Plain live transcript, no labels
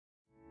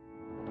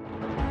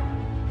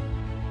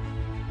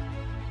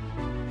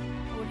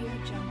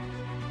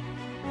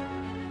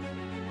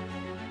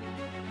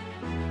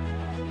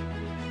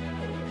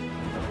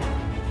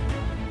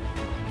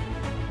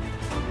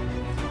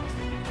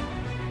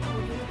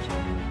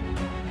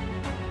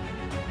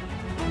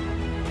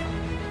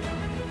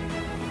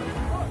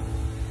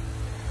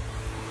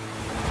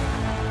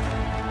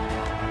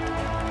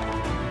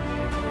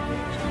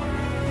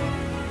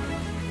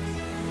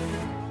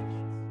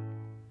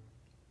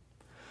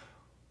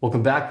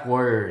Welcome back,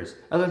 Warriors.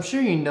 As I'm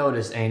sure you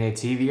noticed, ANA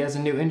TV has a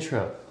new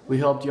intro. We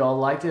hoped you all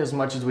liked it as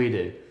much as we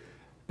did.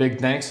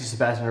 Big thanks to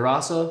Sebastian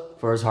Rosso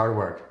for his hard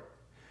work.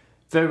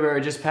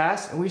 February just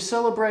passed and we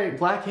celebrate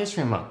Black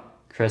History Month.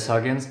 Chris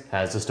Huggins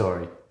has the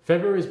story.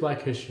 February is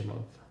Black History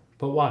Month,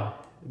 but why?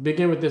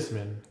 Begin with this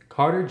man,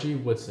 Carter G.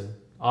 Woodson,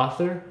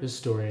 author,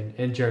 historian,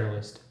 and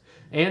journalist,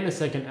 and the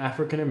second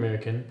African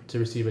American to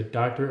receive a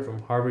doctorate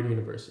from Harvard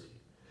University.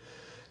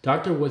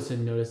 Dr.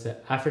 Woodson noticed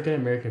that African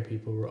American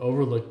people were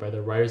overlooked by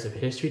the writers of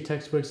history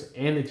textbooks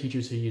and the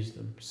teachers who used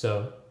them,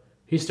 so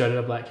he started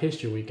a Black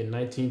History Week in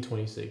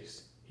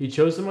 1926. He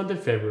chose the month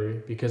of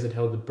February because it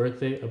held the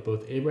birthday of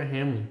both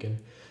Abraham Lincoln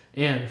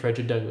and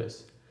Frederick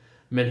Douglass,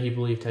 men he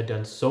believed had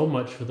done so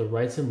much for the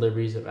rights and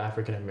liberties of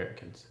African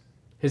Americans.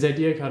 His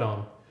idea caught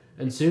on,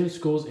 and soon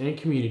schools and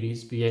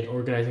communities began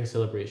organizing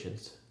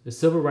celebrations. The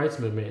Civil Rights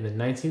Movement in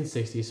the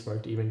 1960s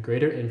sparked even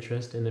greater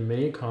interest in the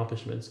many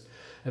accomplishments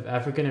of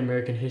African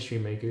American history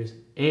makers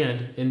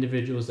and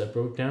individuals that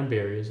broke down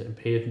barriers and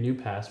paved new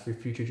paths for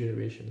future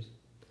generations.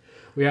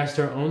 We asked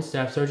our own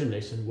Staff Sergeant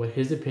Nixon what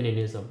his opinion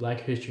is on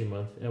Black History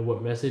Month and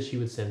what message he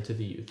would send to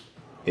the youth.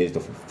 The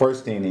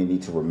first thing they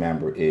need to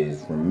remember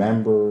is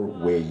remember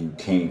where you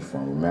came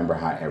from. Remember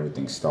how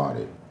everything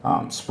started.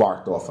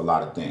 Sparked off a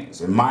lot of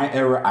things. In my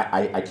era,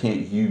 I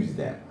can't use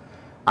them.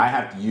 I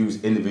have to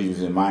use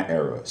individuals in my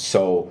era.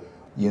 So,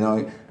 you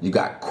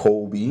got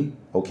Kobe,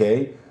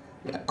 okay?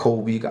 You got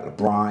Kobe, you got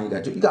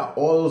LeBron, you got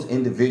all those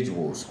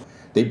individuals.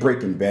 They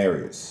breaking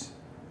barriers,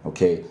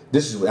 okay?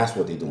 That's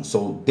what they're doing.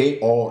 So they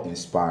all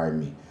inspire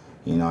me.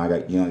 I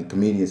got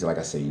comedians, like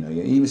I say,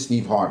 even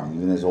Steve Harvey,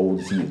 even as old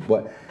as he is,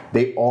 but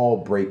they all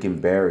breaking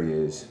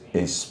barriers,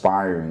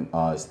 inspiring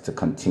us to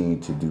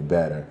continue to do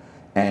better.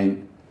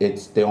 And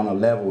they're on a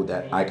level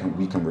that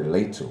we can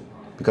relate to,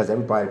 because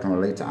everybody can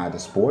relate to either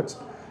sports,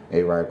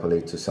 everybody can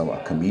relate to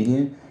a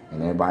comedian,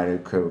 and everybody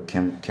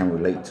can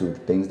relate to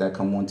things that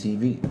come on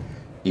TV.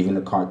 Even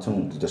the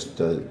cartoons,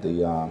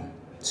 the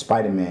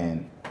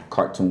Spider-Man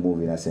cartoon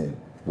movie that's in,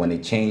 when they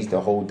changed the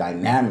whole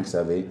dynamics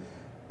of it,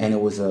 and it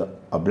was a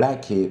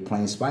black kid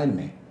playing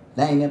Spider-Man.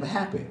 That ain't never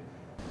happened.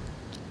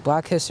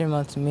 Black History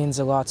Month means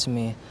a lot to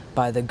me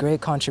by the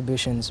great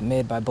contributions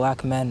made by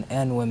black men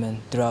and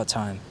women throughout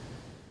time.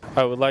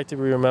 I would like to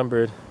be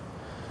remembered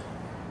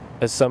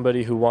as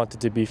somebody who wanted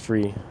to be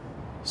free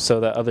so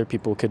that other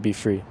people could be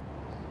free.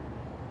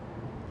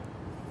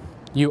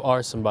 You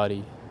are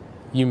somebody.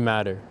 You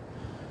matter.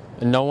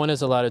 And no one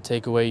is allowed to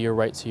take away your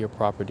right to your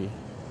property,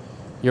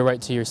 your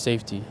right to your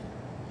safety,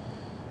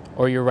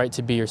 or your right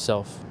to be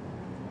yourself.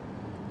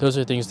 Those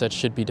are things that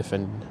should be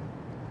defended.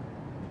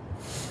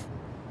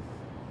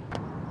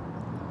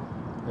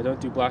 I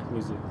don't do black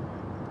music.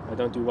 I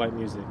don't do white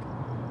music.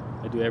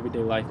 I do everyday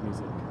life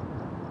music.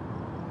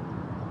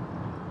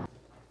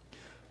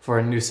 For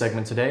a new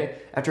segment today,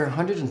 after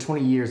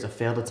 120 years of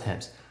failed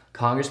attempts,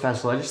 Congress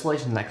passed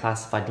legislation that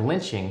classified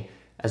lynching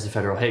as a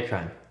federal hate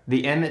crime.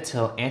 The Emmett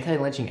Till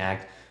Anti-Lynching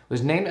Act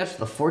was named after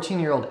the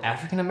 14-year-old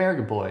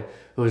African-American boy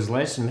who was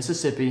lynched in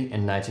Mississippi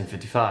in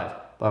 1955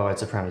 by white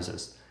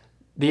supremacists.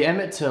 The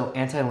Emmett Till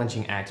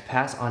Anti-Lynching Act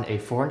passed on a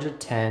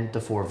 410 to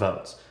 4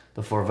 votes.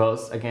 The 4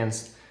 votes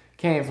against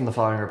came from the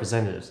following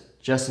representatives: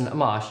 Justin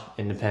Amash,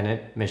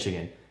 Independent,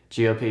 Michigan;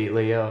 GOP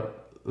Leo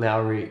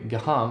Lowry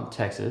Gaham,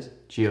 Texas;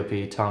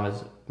 GOP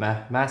Thomas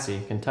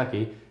Massey,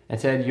 Kentucky; and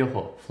Ted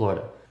Yoho,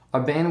 Florida.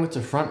 Our band went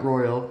to Front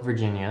Royal,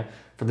 Virginia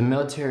for the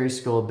Military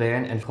School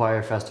Band and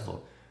Choir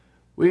Festival.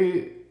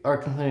 We are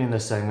concluding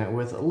this segment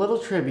with a little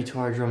tribute to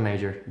our drum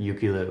major,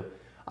 Yuki Liu.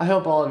 I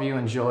hope all of you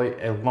enjoy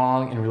a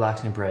long and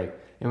relaxing break,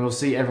 and we'll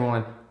see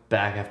everyone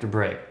back after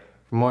break.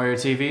 From Warrior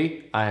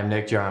TV, I am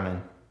Nick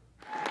Jarman.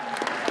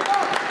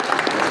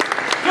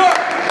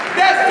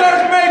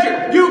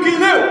 Yuki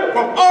Liu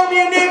from Army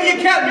and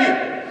Navy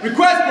Academy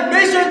requests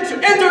permission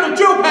to enter the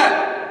drill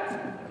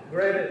pad.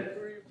 Granted.